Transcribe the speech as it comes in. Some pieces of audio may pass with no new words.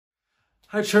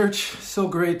Hi, church. So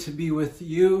great to be with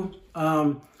you.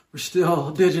 We're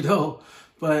still digital,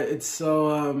 but we're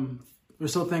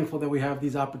so thankful that we have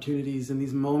these opportunities and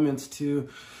these moments to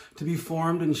be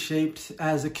formed and shaped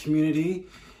as a community.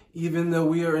 Even though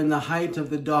we are in the height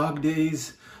of the dog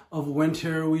days of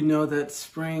winter, we know that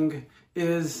spring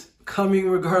is coming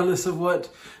regardless of what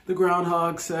the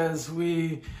groundhog says.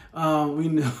 We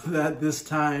know that this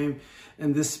time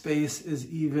and this space is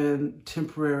even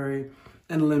temporary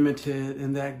and limited,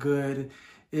 and that good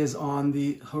is on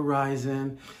the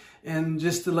horizon. And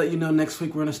just to let you know, next week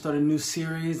we're going to start a new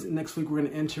series. Next week we're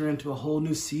going to enter into a whole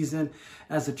new season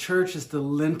as a church. It's the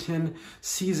Lenten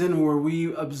season where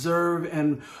we observe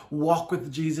and walk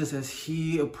with Jesus as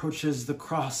he approaches the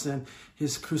cross and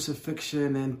his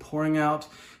crucifixion and pouring out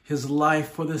his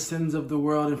life for the sins of the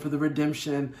world and for the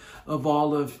redemption of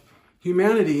all of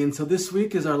humanity. And so this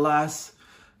week is our last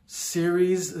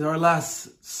sermon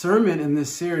in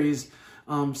this series,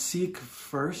 Seek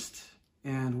First.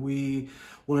 And we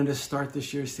wanted to start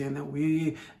this year saying that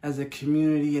we as a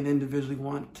community and individually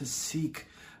want to seek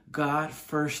God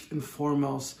first and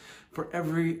foremost for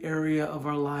every area of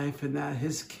our life, and that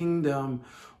his kingdom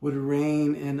would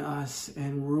reign in us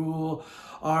and rule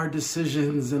our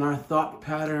decisions and our thought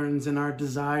patterns and our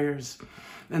desires.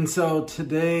 And so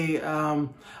today,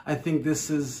 I think this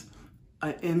is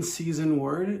an in-season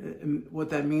word. And what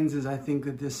that means is I think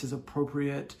that this is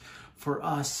appropriate for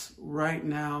us right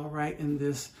now, right in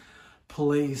this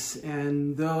place.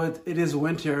 And though it is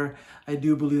winter, I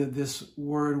do believe that this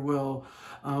word will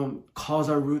cause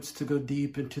our roots to go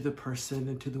deep into the person,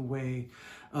 into the way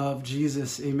of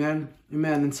Jesus. Amen.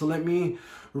 Amen. And so let me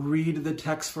read the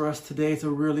text for us today. It's a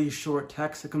really short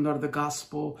text. It comes out of the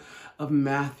Gospel of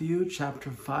Matthew, chapter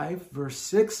 5, verse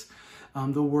 6.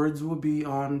 The words will be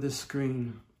on the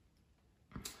screen.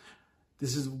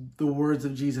 This is the words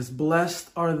of Jesus. Blessed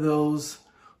are those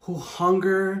who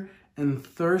hunger and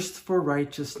thirst for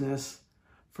righteousness,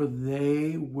 for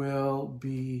they will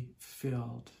be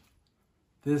filled.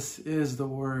 This is the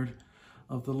word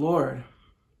of the Lord.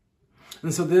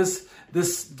 And so this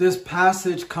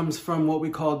passage comes from what we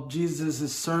call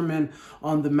Jesus' Sermon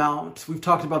on the Mount. We've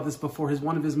talked about this before.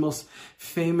 One of his most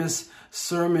famous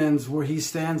sermons, where he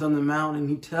stands on the mount and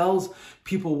he tells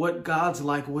people what God's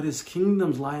like, what his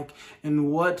kingdom's like,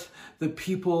 and what the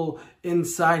people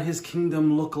inside his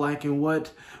kingdom look like and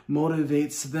what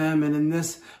motivates them. And in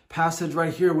this passage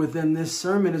right here within this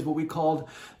sermon is what we called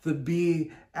the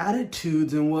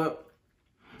Beatitudes. And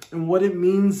what it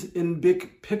means in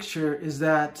big picture is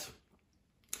that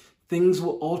things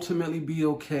will ultimately be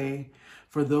okay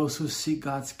for those who seek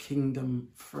God's kingdom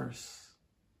first.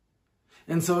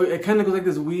 And so it kind of goes like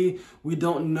this. We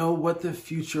don't know what the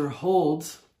future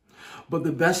holds, but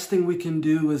the best thing we can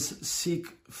do is seek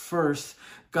first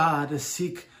God, to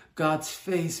seek God's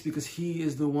face, because he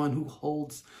is the one who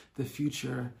holds the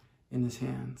future in his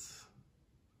hands.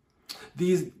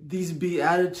 These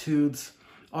Beatitudes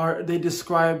they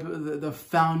describe the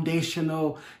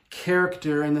foundational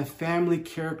character and the family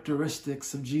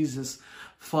characteristics of Jesus'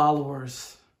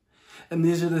 followers. And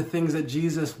these are the things that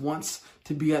Jesus wants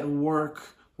to be at work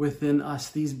within us,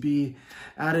 these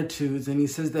Beatitudes. And he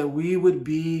says that we would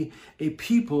be a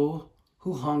people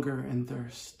who hunger and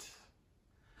thirst.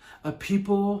 A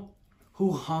people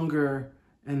who hunger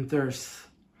and thirst.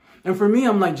 And for me,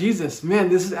 I'm like, Jesus, man,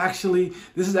 this is actually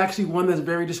one that's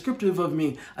very descriptive of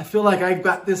me. I feel like I've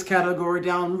got this category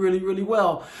down really, really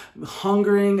well.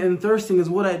 Hungering and thirsting is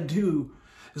what I do,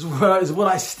 is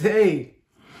what I stay.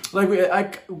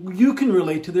 Like you can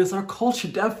relate to this. Our culture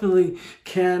definitely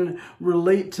can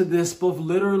relate to this, both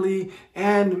literally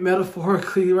and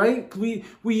metaphorically, right? We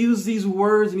use these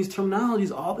words and these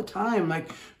terminologies all the time.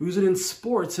 Like we use it in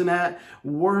sports and at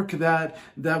work that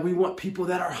we want people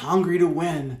that are hungry to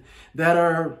win, that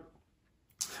are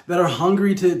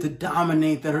hungry to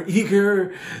dominate, that are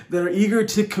eager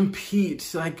to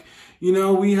compete. Like,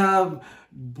 we have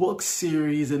book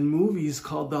series and movies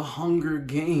called The Hunger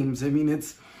Games. I mean,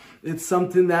 it's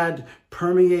something that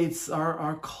permeates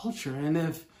our culture.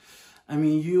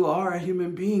 And you are a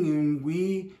human being and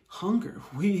we hunger,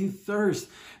 we thirst.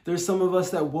 There's some of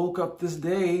us that woke up this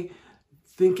day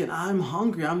thinking, I'm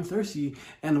hungry, I'm thirsty,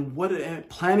 and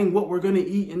planning what we're going to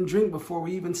eat and drink before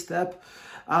we even step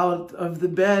out of the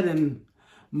bed. And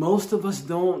most of us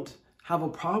don't have a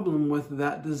problem with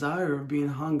that desire of being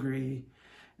hungry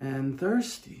and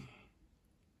thirsty.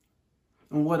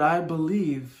 And what I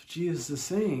believe Jesus is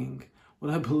saying,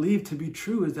 what I believe to be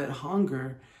true, is that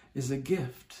hunger is a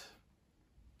gift.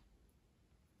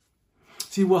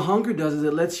 See, what hunger does is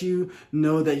it lets you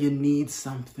know that you need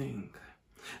something.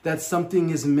 that something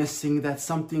is missing, that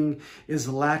something is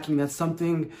lacking, that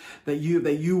something that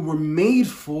you were made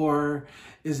for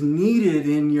is needed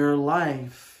in your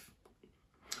life.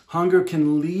 Hunger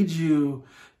can lead you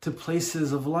to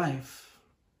places of life.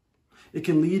 It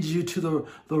can lead you to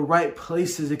the right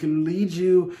places. It can lead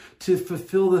you to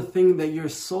fulfill the thing that your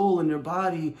soul and your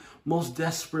body most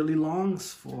desperately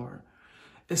longs for,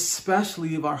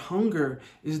 especially if our hunger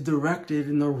is directed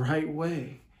in the right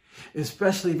way.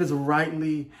 Especially if it's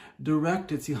rightly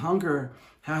directed. See, hunger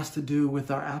has to do with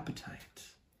our appetite.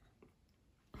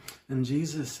 And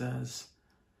Jesus says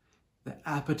the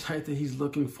appetite that he's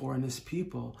looking for in his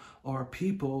people are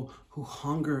people who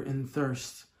hunger and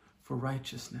thirst for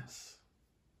righteousness.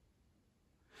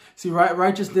 See,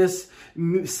 righteousness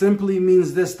simply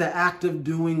means this: the act of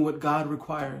doing what God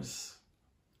requires.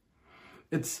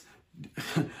 It's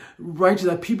righteous,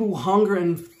 that people who hunger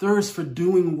and thirst for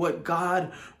doing what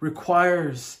God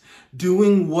requires,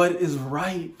 doing what is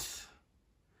right.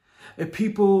 A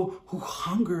people who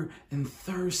hunger and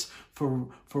thirst for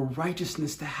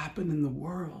righteousness to happen in the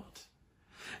world.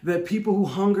 That people who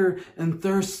hunger and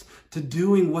thirst to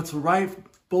doing what's right,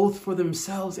 both for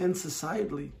themselves and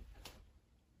societally.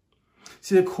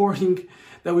 See, according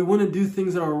that we want to do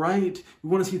things that are right. We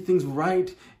want to see things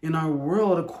right in our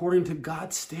world according to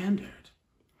God's standard.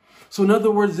 So in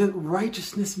other words, that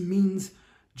righteousness means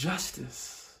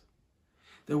justice.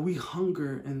 That we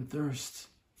hunger and thirst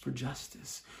for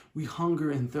justice. We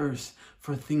hunger and thirst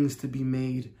for things to be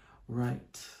made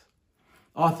right.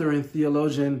 Author and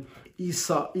theologian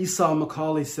Esau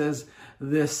Macaulay says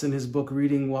this in his book,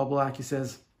 Reading While Black. He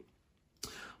says,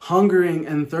 hungering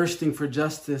and thirsting for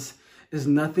justice is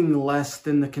nothing less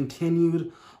than the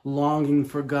continued longing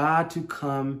for God to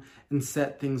come and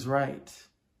set things right.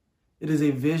 It is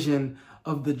a vision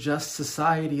of the just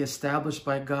society established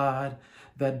by God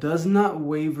that does not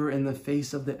waver in the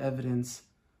face of the evidence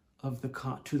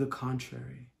to the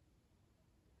contrary.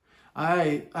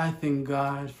 I thank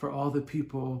God for all the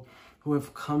people who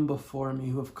have come before me,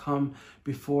 who have come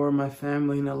before my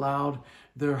family and allowed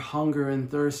their hunger and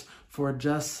thirst for a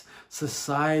just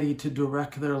society to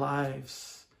direct their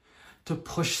lives, to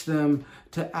push them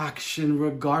to action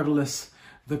regardless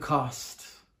the cost.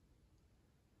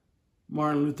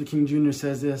 Martin Luther King Jr.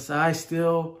 says this: I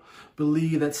still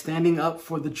believe that standing up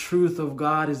for the truth of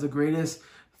God is the greatest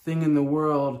thing in the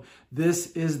world.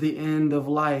 This is the end of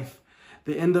life.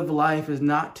 The end of life is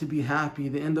not to be happy.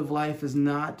 The end of life is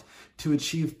not to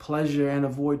achieve pleasure and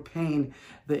avoid pain.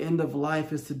 The end of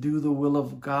life is to do the will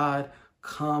of God,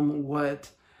 come what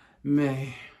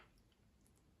may.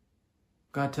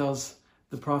 God tells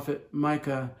the prophet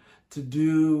Micah to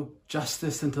do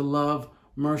justice and to love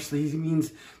mercy. He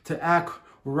means to act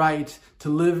right, to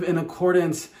live in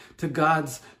accordance to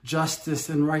God's justice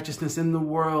and righteousness in the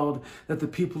world, that the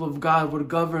people of God would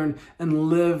govern and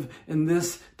live in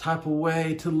this type of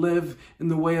way, to live in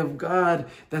the way of God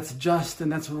that's just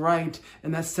and that's right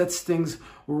and that sets things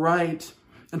right,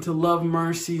 and to love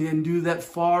mercy and do that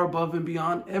far above and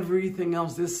beyond everything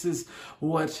else. This is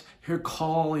what your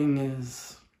calling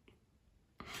is.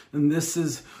 And this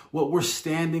is what we're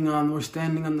standing on. We're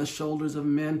standing on the shoulders of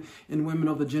men and women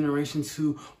of the generations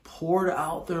who poured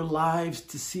out their lives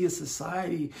to see a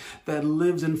society that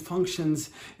lives and functions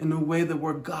in a way that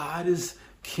where God is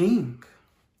king.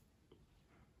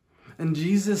 And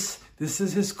Jesus, this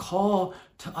is his call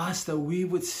to us, that we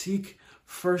would seek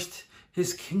first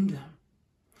his kingdom,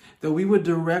 that we would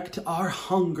direct our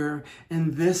hunger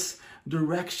in this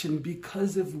direction,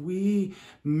 because if we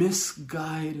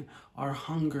misguide our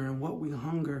hunger and what we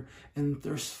hunger and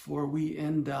thirst for, we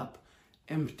end up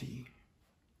empty.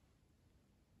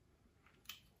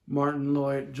 Martin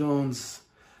Lloyd-Jones,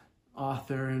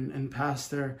 author and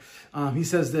pastor, he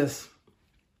says this: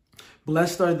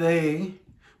 blessed are they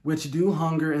which do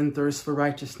hunger and thirst for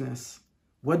righteousness.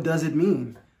 What does it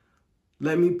mean?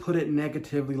 Let me put it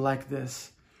negatively like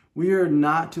this: we are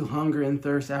not to hunger and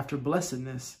thirst after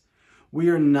blessedness. We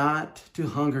are not to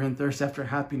hunger and thirst after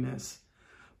happiness.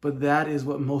 But that is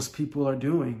what most people are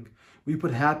doing. We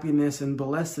put happiness and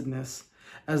blessedness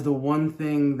as the one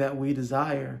thing that we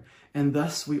desire, and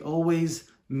thus we always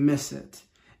miss it.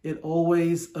 It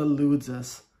always eludes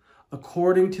us.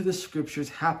 According to the scriptures,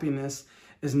 happiness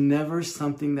is never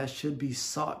something that should be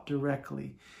sought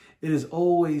directly. It is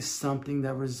always something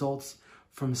that results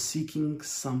from seeking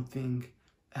something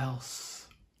else.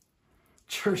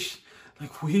 Church,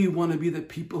 like, we want to be the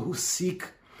people who seek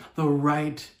the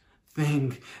right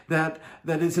thing, that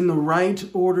is in the right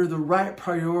order, the right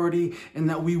priority, and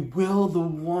that we will the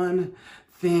one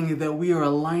thing, that we are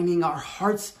aligning our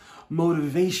heart's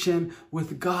motivation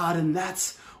with God. And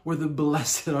that's where the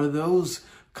blessed are those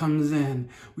comes in.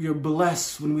 We are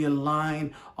blessed when we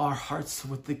align our hearts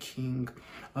with the King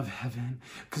of heaven,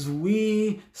 because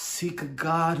we seek a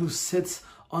God who sits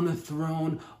on the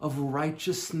throne of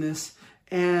righteousness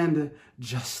and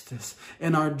justice.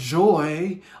 And our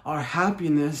joy, our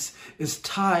happiness is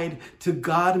tied to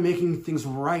God making things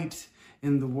right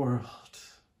in the world.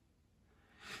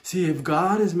 See, if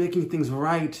God is making things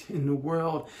right in the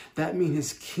world, that means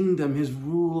his kingdom, his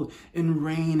rule and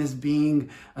reign is being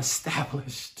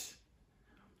established.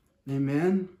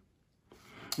 Amen?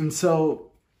 And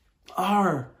so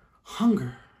our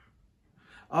hunger,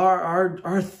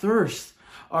 our thirst,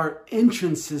 our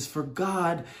entrances for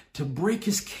God to break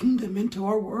his kingdom into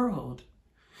our world.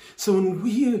 So when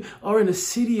we are in a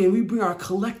city and we bring our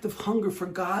collective hunger for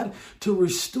God to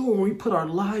restore, when we put our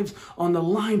lives on the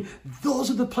line,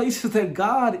 those are the places that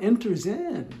God enters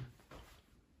in.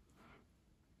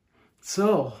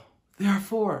 So,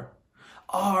 therefore,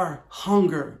 our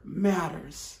hunger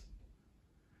matters.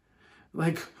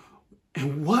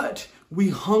 And what we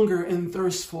hunger and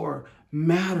thirst for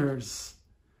matters.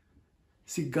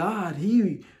 See, God,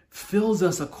 he fills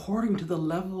us according to the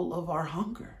level of our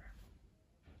hunger.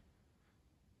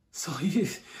 So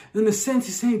in a sense,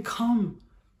 he's saying, come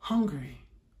hungry.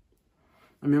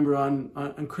 I remember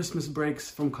on Christmas breaks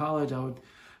from college, I would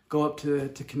go up to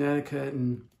Connecticut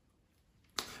and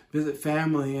visit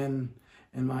family, and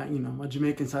my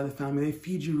Jamaican side of the family, they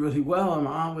feed you really well. And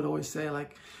my aunt would always say,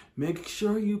 make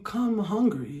sure you come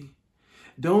hungry.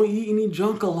 Don't eat any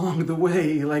junk along the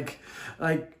way.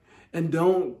 And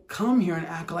don't come here and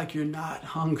act like you're not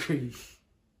hungry.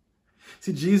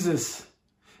 See, Jesus,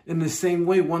 in the same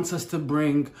way, wants us to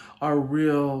bring our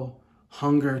real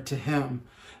hunger to him.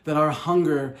 That our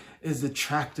hunger is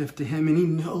attractive to him, and he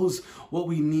knows what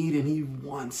we need, and he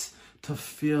wants to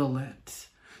feel it.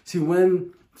 See,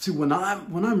 when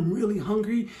I'm really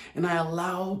hungry and I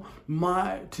allow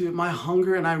my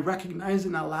hunger, and I recognize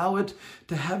and allow it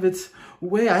to have its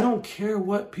way, I don't care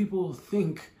what people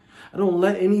think. I don't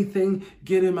let anything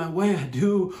get in my way. I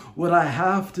do what I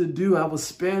have to do. I will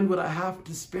spend what I have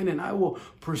to spend, and I will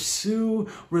pursue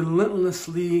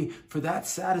relentlessly for that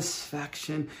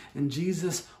satisfaction. And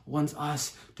Jesus wants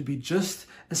us to be just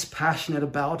as passionate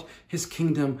about his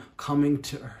kingdom coming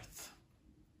to earth,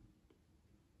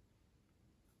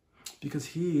 because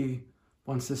he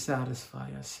wants to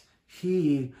satisfy us.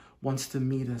 He wants to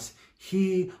meet us.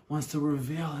 He wants to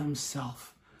reveal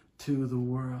himself to the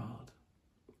world.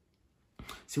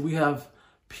 See, we have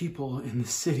people in the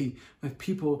city, we have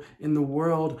people in the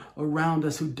world around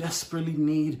us who desperately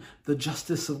need the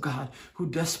justice of God, who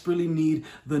desperately need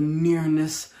the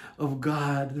nearness of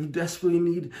God, who desperately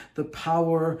need the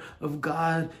power of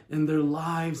God in their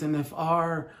lives. And if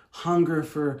our hunger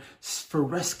for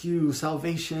rescue,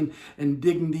 salvation, and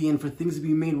dignity, and for things to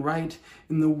be made right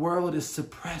in the world is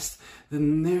suppressed,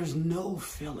 then there's no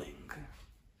filling.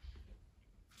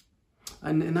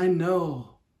 And I know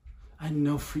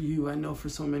for you, I know for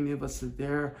so many of us that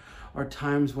there are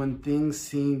times when things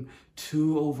seem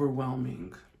too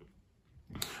overwhelming,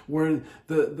 where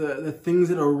the things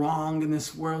that are wrong in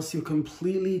this world seem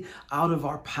completely out of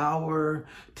our power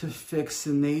to fix,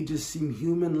 and they just seem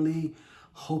humanly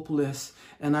hopeless.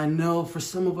 And I know for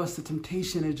some of us, the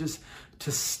temptation is just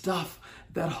to stuff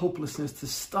that hopelessness, to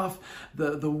stuff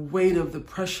the weight of the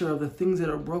pressure of the things that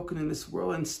are broken in this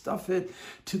world, and stuff it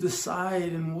to the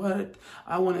side. And what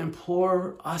I want to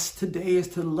implore us today is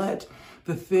to let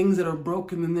the things that are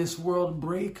broken in this world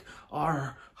break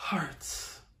our hearts.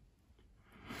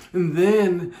 And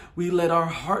then we let our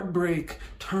heartbreak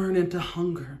turn into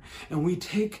hunger. And we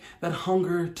take that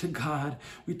hunger to God.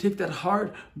 We take that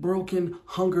heartbroken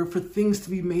hunger for things to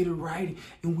be made right,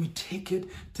 and we take it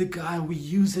to God. We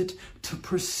use it to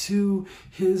pursue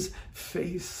his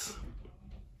face.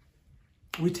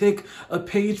 We take a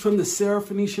page from the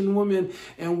Syrophoenician woman,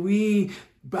 and we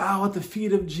bow at the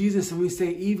feet of Jesus, and we say,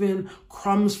 even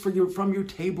crumbs from your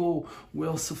table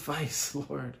will suffice,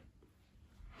 Lord.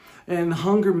 And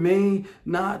hunger may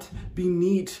not be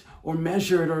neat or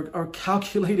measured or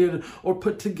calculated or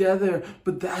put together,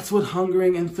 but that's what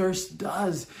hungering and thirst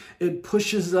does. It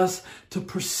pushes us to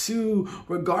pursue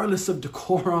regardless of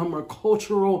decorum or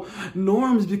cultural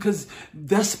norms, because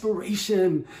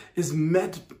desperation is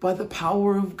met by the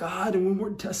power of God. And when we're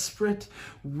desperate,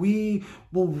 we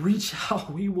will reach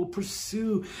out, we will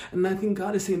pursue. And I think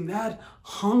God is saying that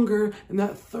hunger and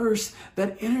that thirst,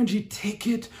 that energy, take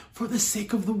it for the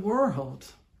sake of the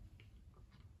world.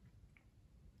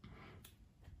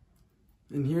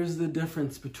 And here's the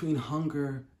difference between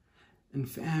hunger and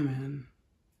famine,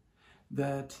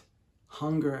 that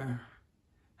hunger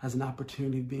has an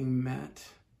opportunity of being met.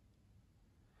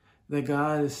 that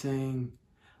God is saying,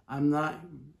 I'm not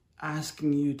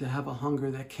asking you to have a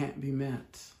hunger that can't be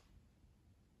met.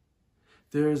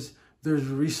 There's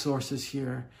resources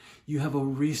here. You have a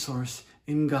resource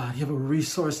in God. You have a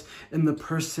resource in the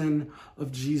person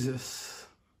of Jesus.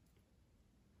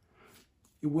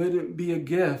 It wouldn't be a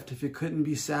gift if it couldn't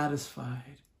be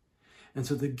satisfied. And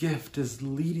so the gift is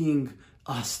leading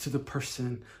us to the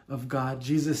person of God.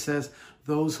 Jesus says,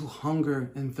 those who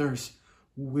hunger and thirst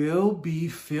will be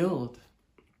filled.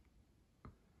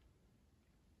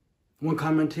 One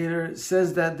commentator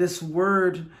says that this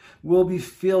word will be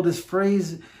filled. This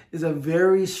phrase is a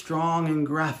very strong and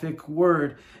graphic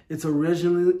word. It's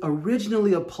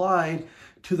originally applied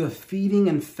to the feeding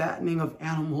and fattening of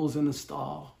animals in a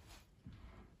stall.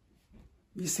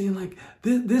 You see, like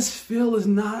this fill is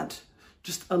not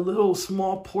just a little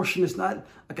small portion. It's not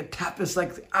like a tapas,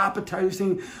 like the appetizer. You're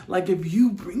saying, like, if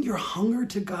you bring your hunger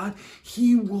to God,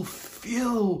 He will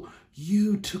fill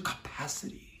you to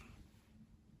capacity.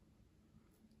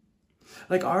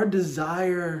 Like our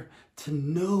desire to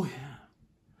know Him,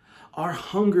 our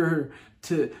hunger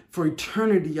for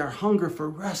eternity, our hunger for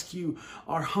rescue,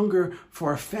 our hunger for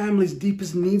our family's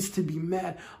deepest needs to be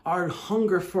met, our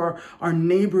hunger for our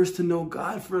neighbors to know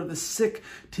God, for the sick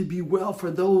to be well,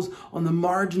 for those on the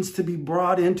margins to be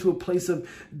brought into a place of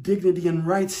dignity and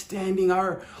right standing,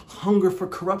 our hunger for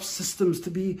corrupt systems to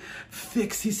be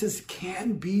fixed, He says,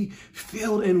 can be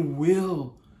filled and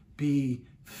will be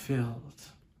filled.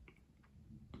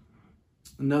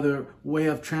 Another way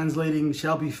of translating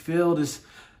shall be filled is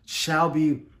shall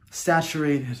be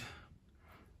saturated.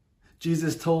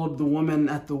 Jesus told the woman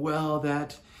at the well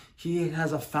that He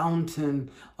has a fountain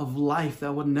of life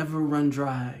that would never run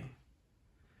dry.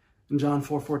 In John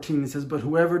 4:14, it says, but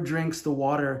whoever drinks the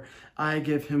water I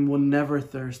give him will never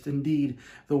thirst. Indeed,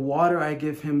 the water I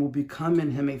give him will become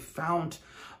in him a fount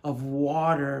of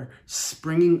water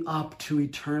springing up to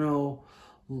eternal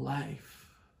life.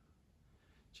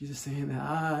 Jesus saying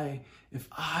that if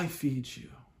I feed you,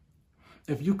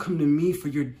 if you come to me for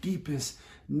your deepest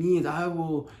needs, I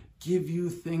will give you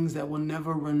things that will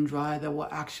never run dry, that will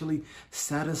actually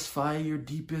satisfy your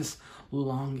deepest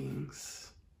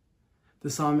longings.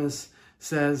 The psalmist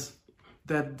says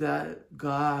that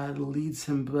God leads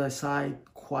him beside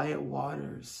quiet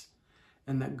waters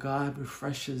and that God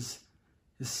refreshes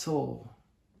his soul.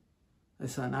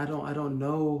 Listen, I don't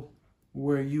know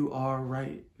where you are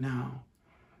right now.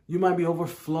 You might be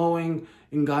overflowing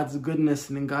in God's goodness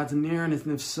and in God's nearness.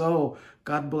 And if so,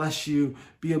 God bless you.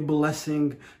 Be a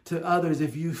blessing to others.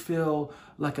 If you feel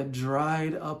like a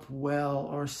dried up well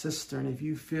or cistern, if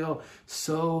you feel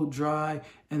so dry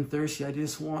and thirsty, I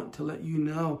just want to let you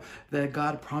know that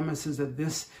God promises that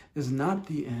this is not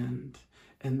the end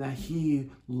and that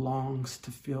He longs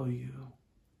to fill you.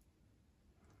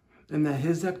 And that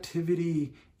His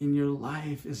activity in your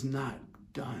life is not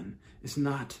done. It's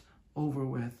not over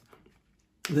with.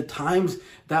 The times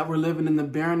that we're living in, the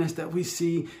barrenness that we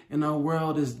see in our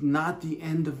world is not the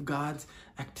end of God's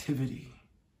activity.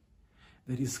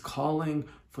 That He's calling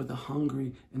for the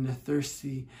hungry and the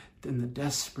thirsty and the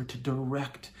desperate to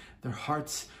direct their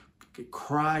hearts,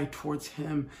 cry towards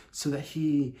Him so that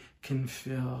He can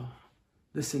fill.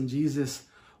 Listen, Jesus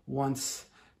wants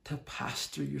to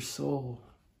pastor your soul.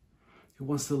 He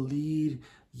wants to lead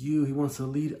you. He wants to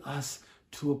lead us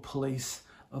to a place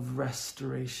of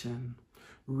restoration.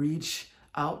 Reach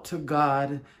out to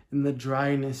God in the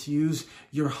dryness. Use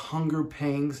your hunger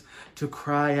pangs to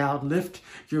cry out. Lift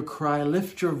your cry,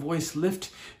 lift your voice, lift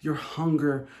your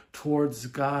hunger towards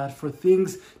God, for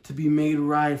things to be made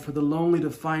right, for the lonely to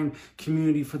find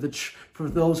community, for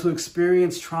those who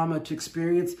experience trauma to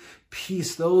experience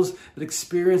peace, those that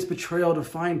experience betrayal to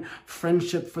find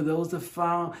friendship, for those that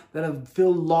have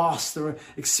feel lost or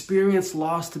experience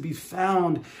loss to be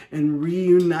found and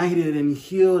reunited and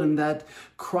healed, and that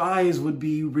cries would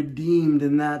be redeemed,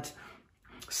 and that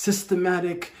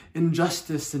systematic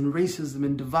injustice and racism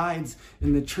and divides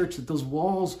in the church, that those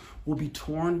walls will be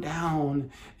torn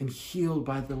down and healed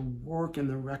by the work and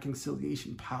the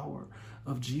reconciliation power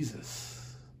of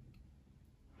Jesus.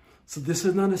 So this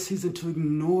is not a season to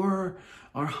ignore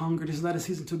our hunger. This is not a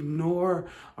season to ignore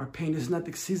our pain. This is not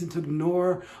the season to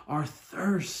ignore our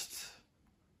thirst.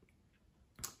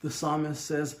 The psalmist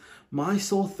says, my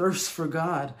soul thirsts for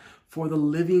God, for the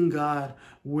living God.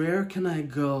 Where can I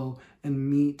go and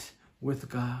meet with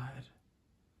God?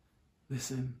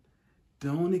 Listen,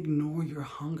 don't ignore your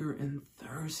hunger and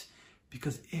thirst,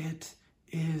 because it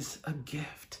is a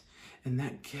gift. And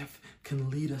that gift can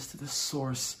lead us to the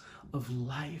source of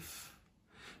life,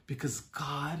 because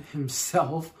God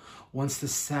Himself wants to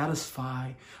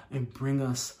satisfy and bring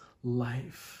us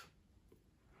life.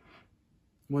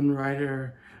 One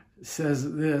writer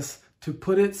says this: to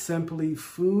put it simply,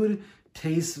 food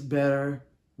tastes better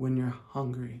when you're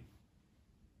hungry.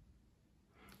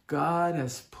 God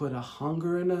has put a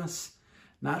hunger in us,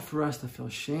 not for us to feel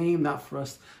shame, not for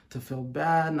us to feel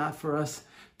bad, not for us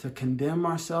to condemn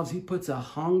ourselves. He puts a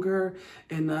hunger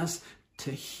in us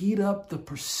to heat up the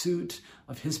pursuit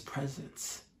of his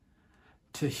presence,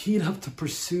 to heat up the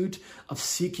pursuit of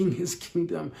seeking his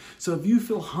kingdom. So if you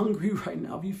feel hungry right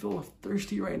now, if you feel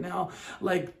thirsty right now,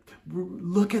 like,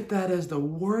 look at that as the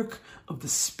work of the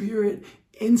Spirit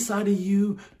inside of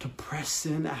you to press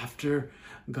in after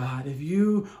God. If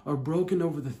you are broken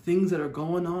over the things that are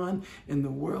going on in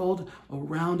the world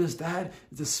around us, that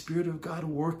is the Spirit of God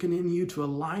working in you to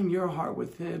align your heart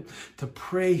with him, to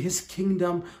pray his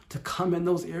kingdom to come in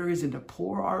those areas and to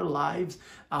pour our lives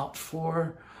out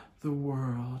for the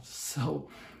world. So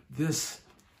this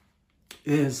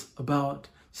is about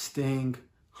staying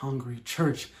hungry.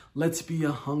 Church, let's be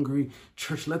a hungry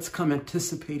church. Let's come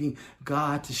anticipating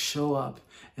God to show up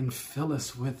and fill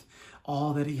us with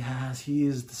all that he has. He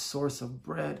is the source of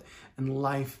bread and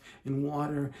life and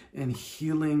water and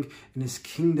healing, and his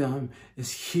kingdom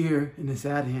is here and is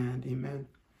at hand. Amen.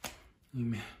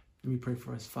 Amen. Let me pray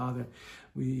for us. Father,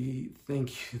 we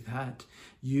thank you that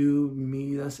you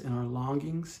meet us in our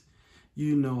longings.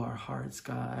 You know our hearts,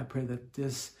 God. I pray that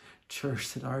this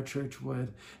church, that our church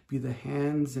would be the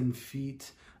hands and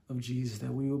feet of Jesus,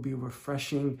 that we will be a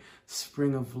refreshing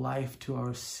spring of life to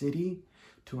our city,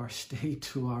 to our state,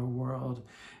 to our world,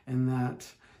 and that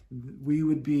we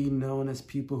would be known as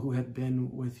people who had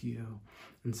been with you.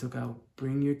 And so, God,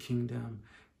 bring your kingdom,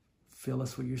 fill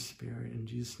us with your Spirit. In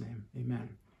Jesus' name, amen.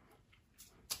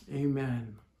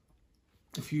 Amen.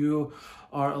 If you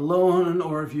are alone,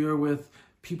 or if you're with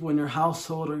people in your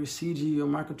household or your CG or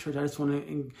Marco Church, I just want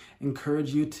to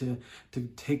encourage you to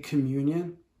take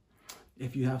communion.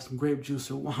 If you have some grape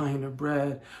juice or wine or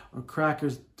bread or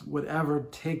crackers, whatever,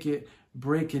 take it,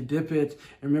 break it, dip it.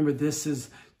 And remember, this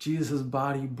is Jesus'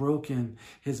 body broken.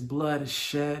 His blood is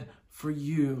shed for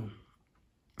you.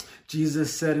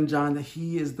 Jesus said in John that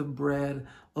he is the bread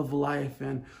of life,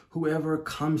 and whoever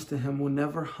comes to him will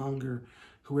never hunger.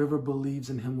 Whoever believes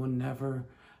in him will never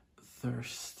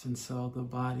thirst. And so the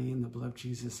body and the blood of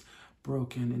Jesus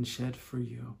broken and shed for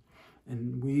you.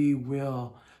 And we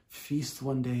will feast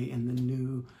one day in the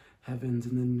new heavens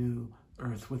and the new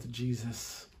earth with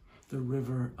Jesus, the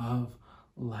river of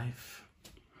life.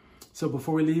 So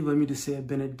before we leave, let me just say a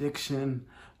benediction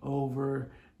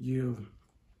over you.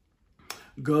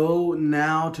 Go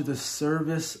now to the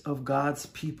service of God's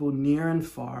people near and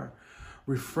far,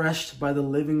 refreshed by the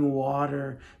living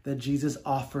water that Jesus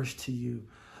offers to you.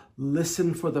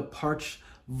 Listen for the parched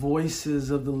voices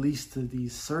of the least of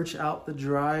these. Search out the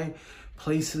dry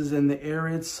places and the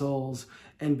arid souls,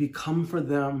 and become for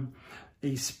them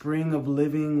a spring of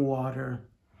living water.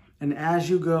 And as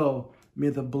you go, may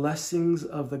the blessings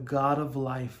of the God of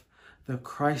life, the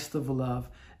Christ of love,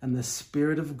 and the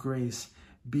Spirit of grace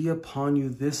be upon you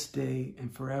this day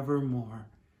and forevermore.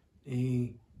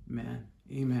 Amen.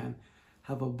 Amen.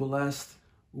 Have a blessed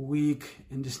week,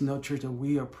 and just know, church, that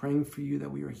we are praying for you,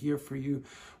 that we are here for you.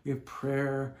 We have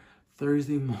prayer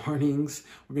Thursday mornings.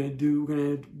 We're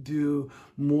gonna do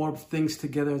more things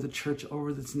together as a church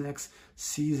over this next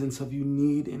season. So if you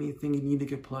need anything, you need to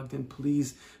get plugged in,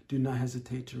 please do not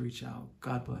hesitate to reach out.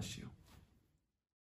 God bless you.